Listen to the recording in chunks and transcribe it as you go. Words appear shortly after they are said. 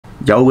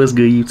Yo, what's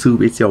good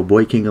YouTube? It's your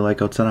boy King of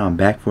Lyco. Today I'm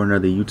back for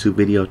another YouTube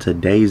video.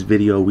 Today's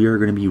video we are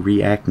going to be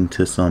reacting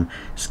to some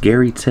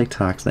scary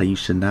TikToks that you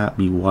should not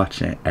be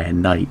watching at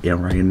night.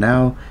 And right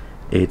now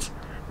it's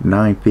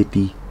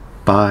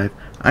 9:55.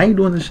 I ain't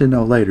doing this shit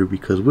no later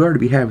because we already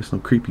be having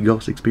some creepy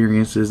ghost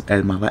experiences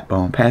at my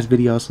past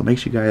videos. So make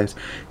sure you guys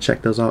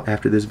check those out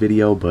after this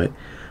video. But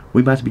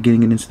we about to be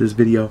getting into this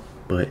video.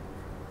 But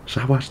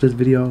should I watch this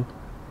video?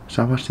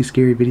 Should I watch these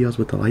scary videos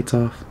with the lights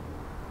off?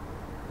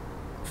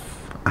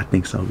 I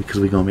think so, because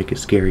we're gonna make it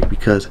scary,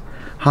 because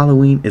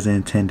Halloween is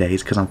in 10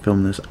 days because I'm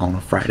filming this on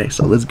a Friday.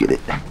 So let's get it.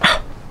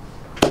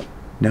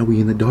 Now we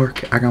in the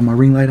dark. I got my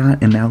ring light on,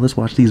 and now let's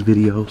watch these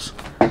videos.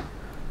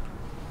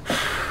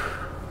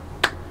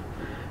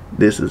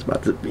 This is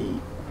about to be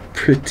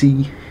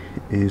pretty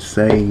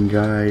insane,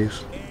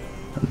 guys.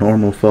 A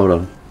normal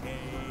photo.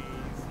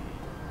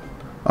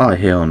 Oh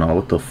hell no,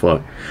 what the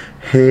fuck?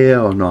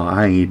 Hell no,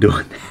 I ain't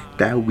doing that.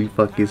 That would be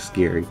fucking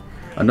scary.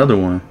 Another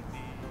one.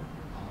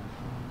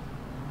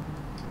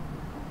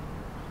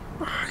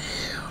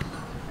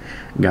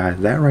 Guys,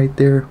 that right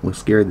there would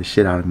scare the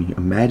shit out of me.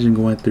 Imagine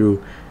going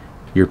through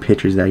your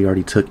pictures that you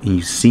already took and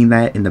you seen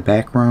that in the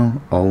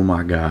background. Oh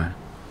my god.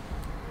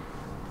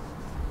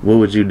 What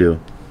would you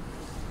do?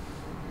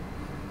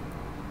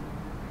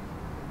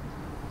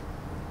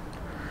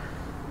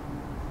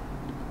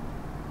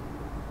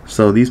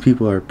 So these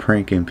people are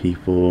pranking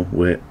people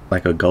with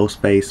like a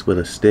ghost face with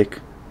a stick.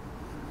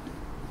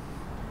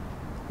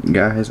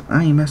 Guys,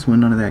 I ain't messing with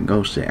none of that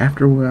ghost shit.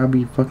 Afterward, I'll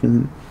be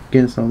fucking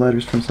getting some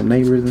letters from some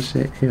neighbors and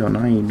shit. Hell no,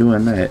 I ain't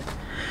doing that.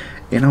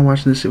 And I'm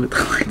watching this shit with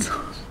the lights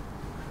off.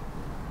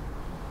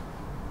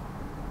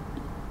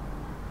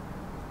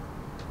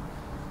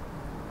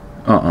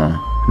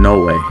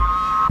 No way.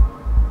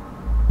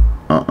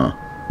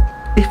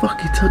 It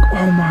fucking took,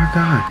 oh my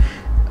god.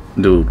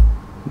 Dude,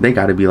 they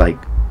gotta be like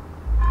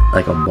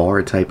a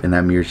bar type, and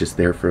that mirror's just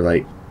there for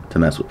like to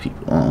mess with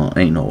people.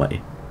 Ain't no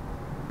way.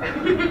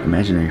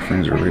 Imaginary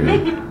friends are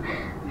real.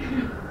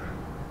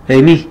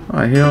 Hey me.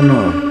 Oh hell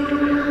no.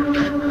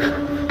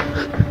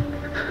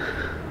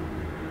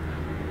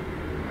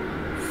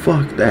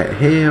 Fuck that.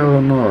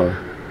 Hell no.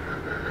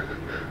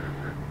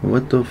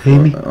 What the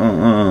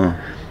fuck?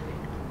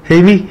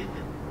 Hey me.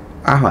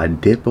 I'll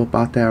dip up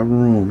out that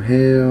room.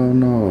 Hell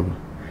no.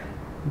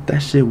 That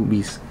shit would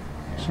be some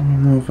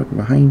motherfucker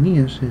behind me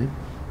and shit.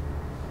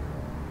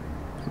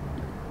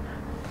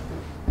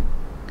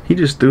 He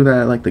just threw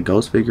that like the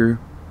ghost figure.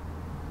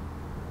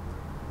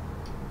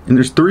 And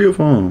there's 3 of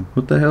them.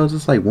 What the hell is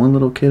this? Like one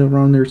little kid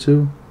around there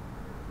too?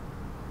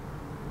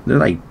 They're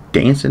like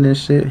dancing and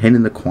shit,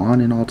 hitting the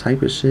quan and all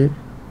type of shit.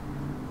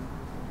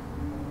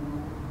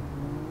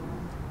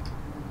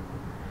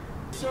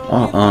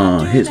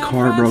 His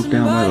car broke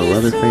down by the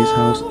Leatherface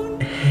house.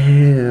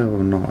 Hell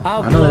no.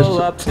 I know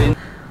that's just...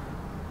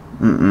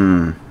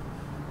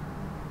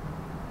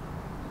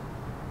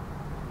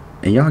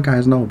 And y'all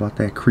guys know about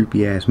that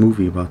creepy ass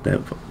movie about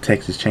that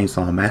Texas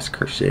Chainsaw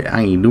Massacre shit.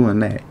 I ain't doing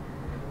that.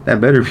 That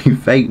better be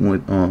fake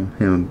with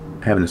him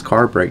having his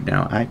car break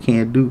down. I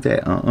can't do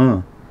that.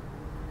 Man,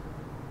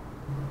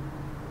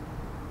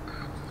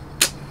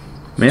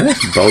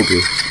 that's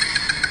bogus.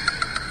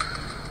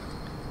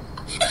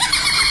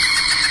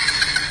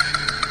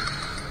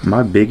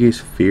 My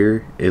biggest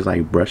fear is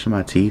like brushing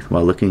my teeth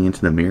while looking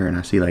into the mirror and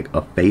I see like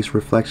a face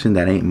reflection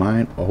that ain't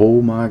mine.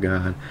 Oh my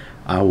god.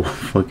 I will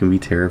fucking be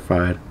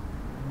terrified.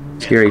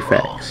 Scary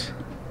facts.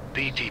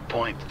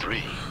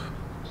 BT.3.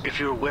 If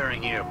you're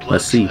wearing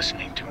earplugs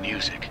listening to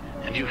music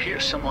and you hear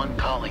someone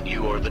calling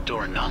you or the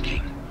door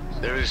knocking,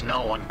 there is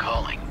no one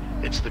calling.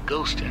 It's the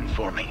ghost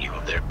informing you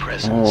of their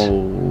presence.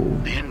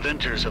 The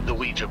inventors of the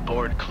Ouija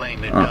board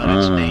claim it got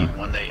its name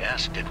when they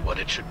asked it what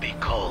it should be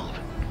called.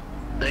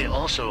 They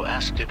also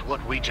asked it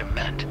what Ouija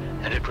meant,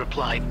 and it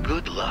replied,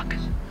 "Good luck."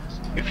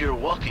 If you're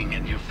walking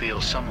and you feel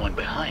someone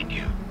behind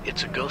you,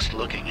 it's a ghost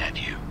looking at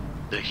you.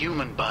 The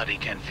human body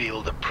can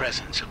feel the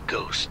presence of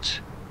ghosts.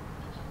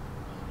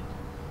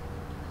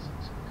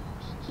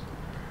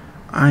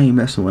 I ain't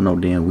messing with no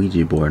damn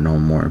Ouija board no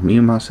more. Me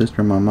and my sister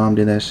and my mom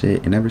did that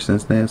shit, and ever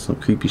since then some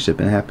creepy shit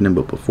been happening.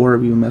 But before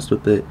we even messed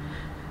with it,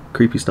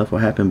 creepy stuff will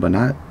happen, but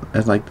not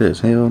as like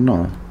this. Hell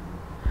no.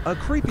 A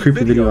creepy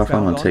video I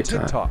found on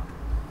TikTok.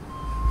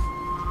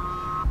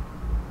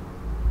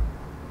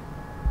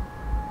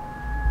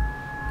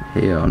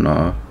 Hell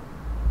no.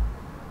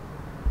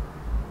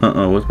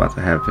 What's about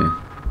to happen?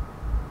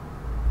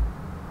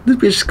 This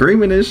bitch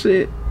screaming and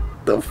shit.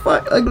 The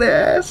fuck, ugly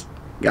ass.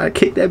 Gotta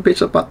kick that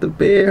bitch up out the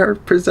bed, her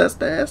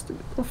possessed ass.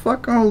 The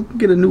fuck, I'll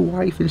get a new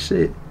wife and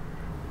shit.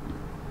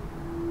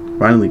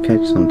 Finally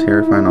catch some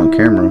terrifying on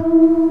camera.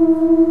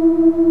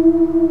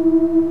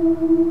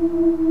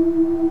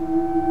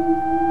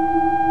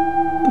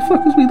 The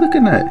fuck was we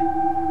looking at?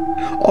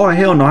 Oh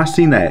hell no, I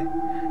seen that.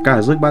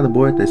 Guys, look by the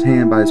boy with his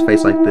hand by his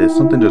face like this.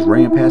 Something just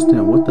ran past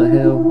him. What the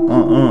hell?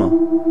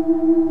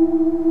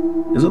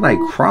 Is it like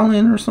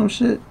crawling or some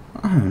shit?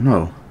 I don't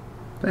know.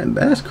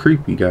 That's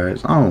creepy,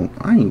 guys. I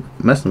ain't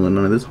messing with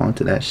none of this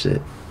haunted ass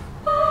shit.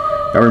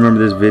 I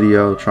remember this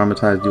video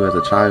traumatized you as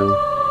a child.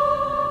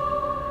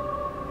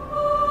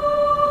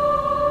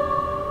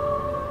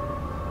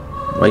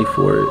 Wait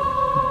for it.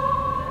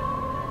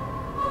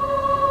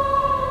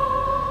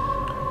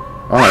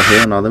 Oh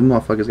hell no, them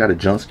motherfuckers got a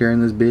jump scare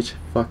in this bitch.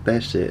 Fuck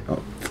that shit.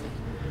 Oh,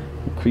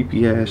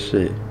 creepy ass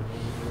shit.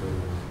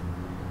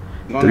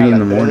 3 in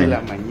the morning.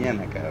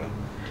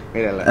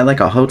 At like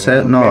a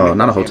hotel? No,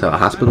 not a hotel, a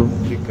hospital.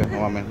 What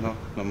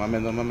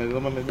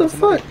the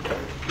fuck?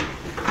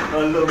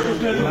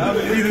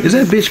 Is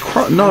that bitch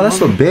no, that's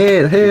a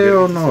bed.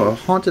 Hell no, a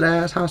haunted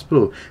ass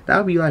hospital. That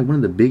would be like one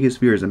of the biggest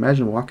fears.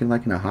 Imagine walking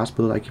like in a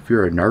hospital, like if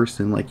you're a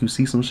nurse and like you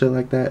see some shit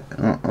like that.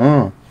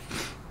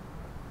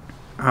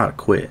 I'd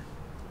quit.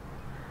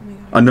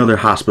 Another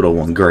hospital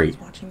one, great.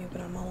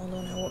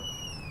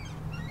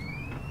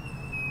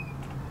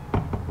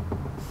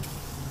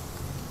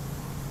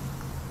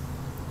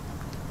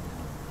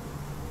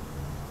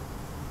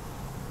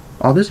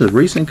 Oh, this is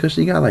recent because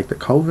she got like the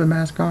COVID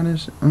mask on and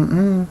shit.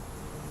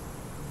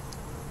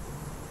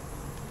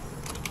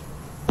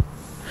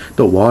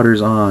 The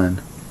water's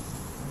on.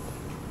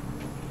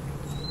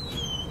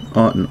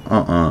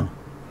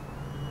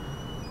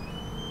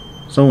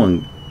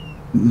 Someone,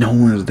 no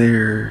one's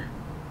there.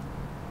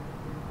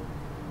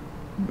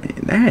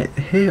 Man, that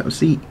hell,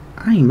 see,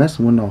 I ain't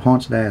messing with no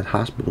haunted ass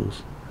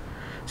hospitals.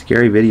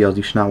 Scary videos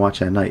you should not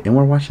watch at night, and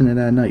we're watching it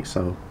at night,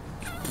 so.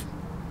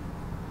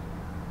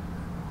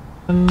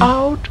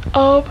 Out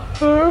of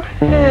her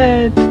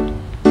head.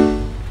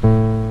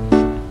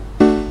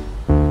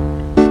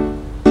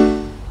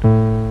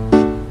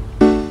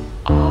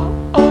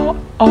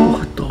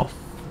 What the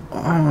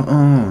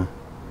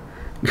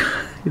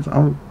Guys,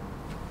 I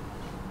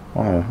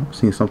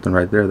seen something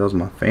right there. That was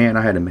my fan.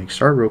 I had to make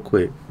sure real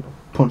quick.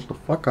 Punch the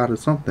fuck out of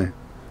something.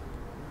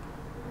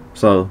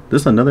 So,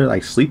 this another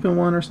like sleeping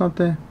one or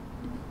something?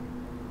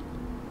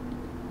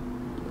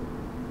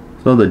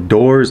 So the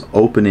door's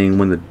opening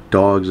when the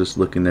dog's just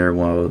looking there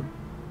while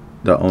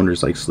the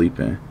owner's like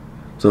sleeping.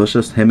 So it's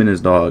just him and his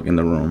dog in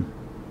the room.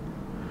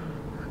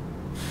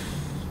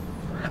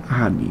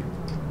 I'd be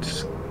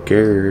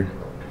scared.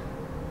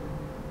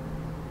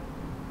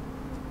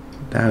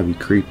 That'd be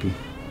creepy.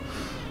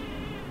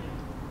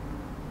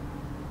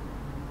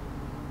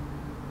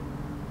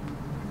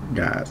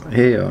 Guys,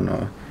 hell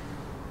no.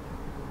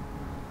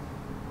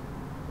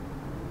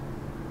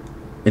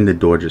 And the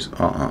door just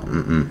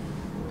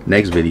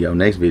Next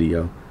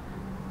video.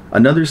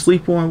 Another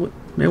sleep one.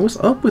 Man, what's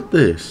up with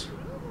this?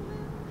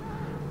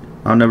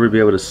 I'll never be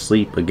able to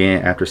sleep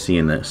again after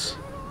seeing this.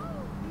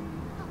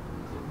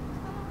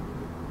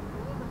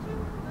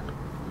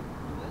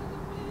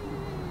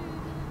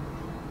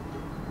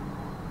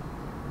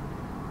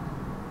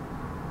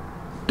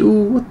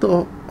 Dude, what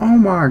the? Oh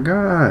my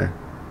god.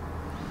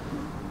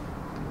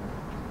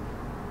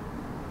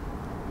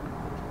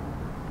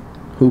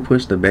 Who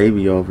pushed the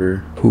baby over?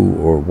 Who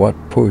or what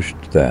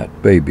pushed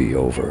that baby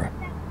over?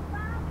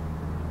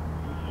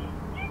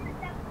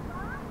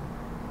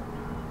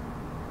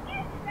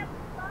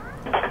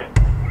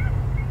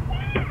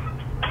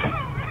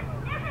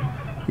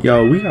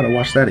 Yo, we gotta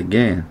watch that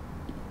again.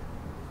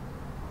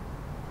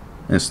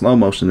 In slow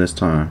motion this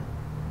time.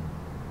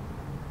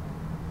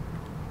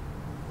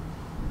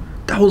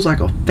 That was like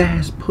a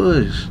fast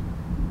push.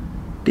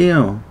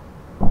 Damn.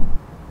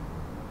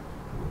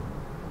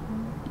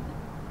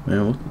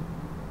 Man, what?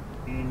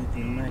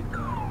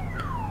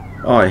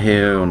 Oh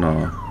hell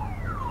no.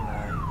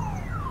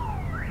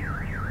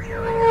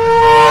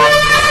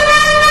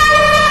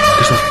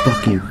 There's a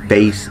fucking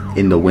face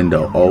in the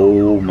window.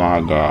 Oh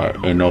my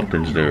god. And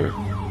nothing's there.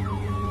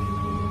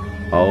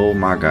 Oh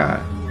my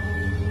god.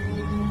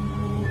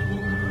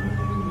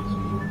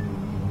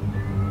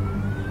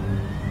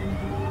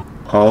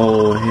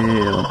 Oh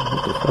hell.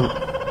 What the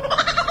fuck?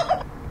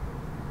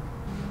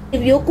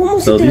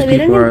 So these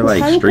people are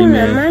like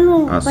streaming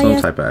on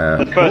some type of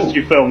app. The first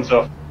two films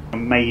are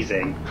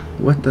amazing.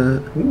 What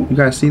the? You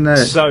guys seen that?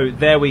 So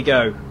there we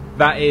go.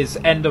 That is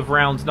end of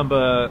round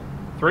number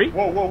 3.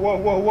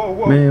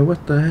 Whoa. Man,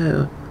 what the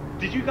hell?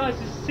 Did you guys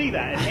just see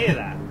that and hear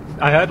that?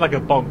 I heard like a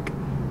bonk.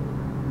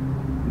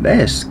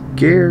 That's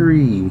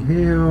scary.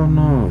 Hell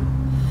no.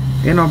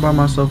 And I'm by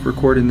myself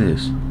recording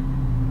this.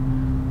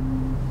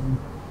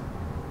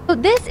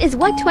 This is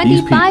what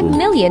 25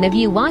 million of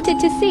you wanted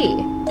to see.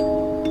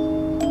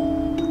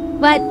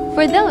 But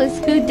for those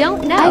who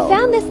don't know, I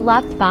found this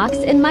locked box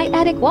in my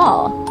attic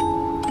wall.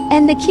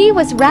 And the key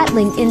was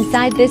rattling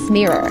inside this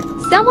mirror.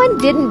 Someone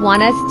didn't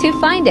want us to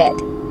find it.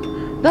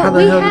 But how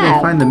the hell did they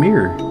find the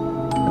mirror?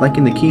 Like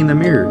in the key in the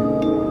mirror.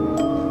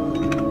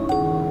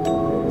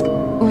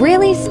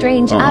 Really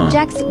strange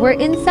objects were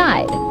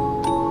inside.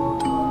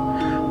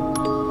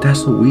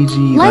 That's a Ouija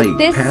like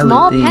this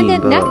small thing,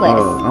 pendant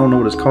necklace. I don't know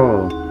what it's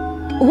called.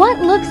 What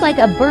looks like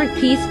a burnt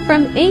piece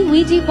from a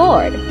Ouija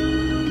board.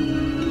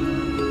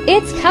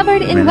 It's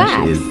covered in wax.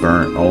 That shit is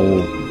burnt.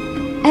 Oh.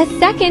 A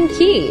second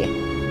key.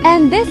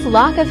 And this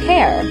lock of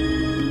hair.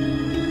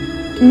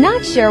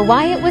 Not sure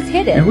why it was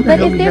hidden,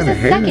 but if there's a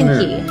second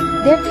key,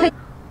 there could...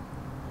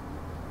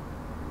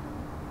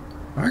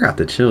 I got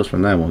the chills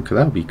from that one because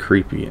that would be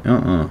creepy.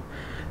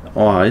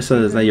 Oh, it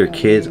says that your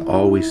kids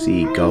always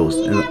see ghosts,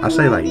 and I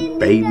say like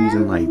babies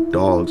and like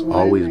dogs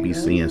always be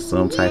seeing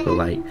some type of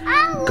like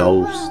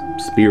ghost,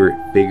 spirit,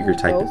 figure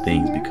type of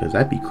things, because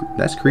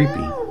that's creepy.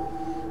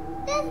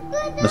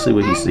 Let's see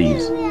what he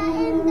sees.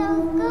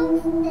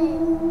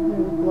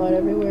 Blood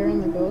everywhere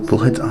on the ghost.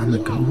 Blood's on the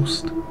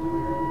ghost.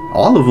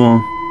 All of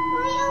them.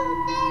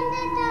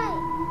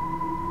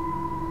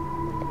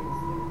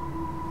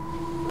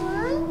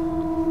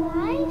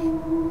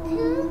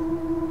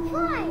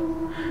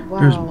 Wow.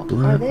 There's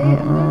blood. Are they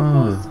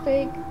ghosts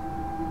fake?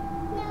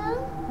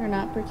 No. Or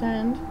not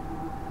pretend?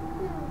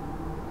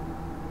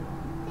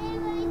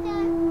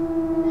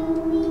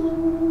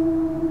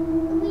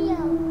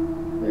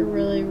 They're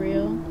really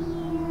real.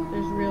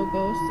 There's real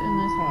ghosts in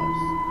this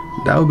house.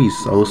 That would be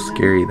so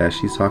scary that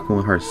she's talking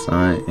with her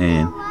son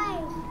and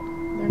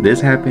this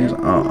happens.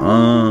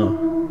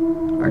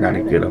 I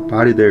gotta get up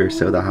out of there,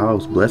 sell the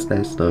house, bless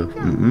that stuff.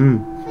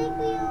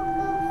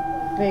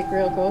 Fake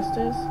real ghost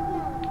is?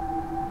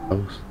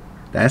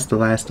 That's the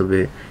last of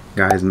it,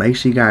 guys. Make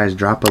sure you guys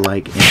drop a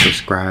like and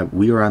subscribe.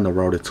 We are on the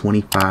road to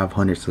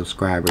 2,500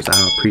 subscribers.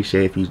 I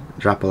appreciate if you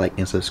drop a like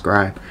and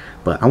subscribe,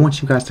 but I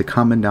want you guys to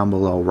comment down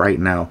below right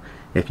now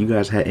if you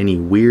guys had any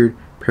weird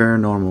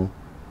paranormal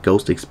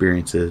ghost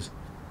experiences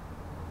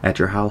at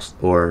your house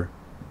or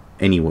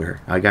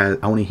anywhere. I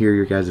want to hear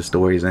your guys'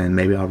 stories, and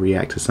maybe I'll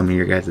react to some of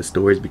your guys'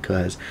 stories,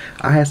 because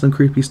I had some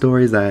creepy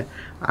stories that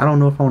I don't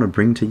know if I want to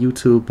bring to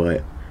YouTube,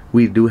 but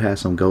we do have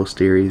some ghost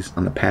theories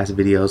on the past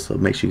videos, so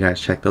make sure you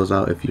guys check those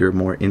out if you're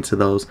more into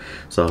those.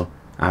 So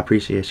I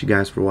appreciate you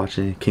guys for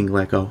watching. King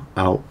Leco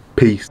out.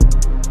 Peace.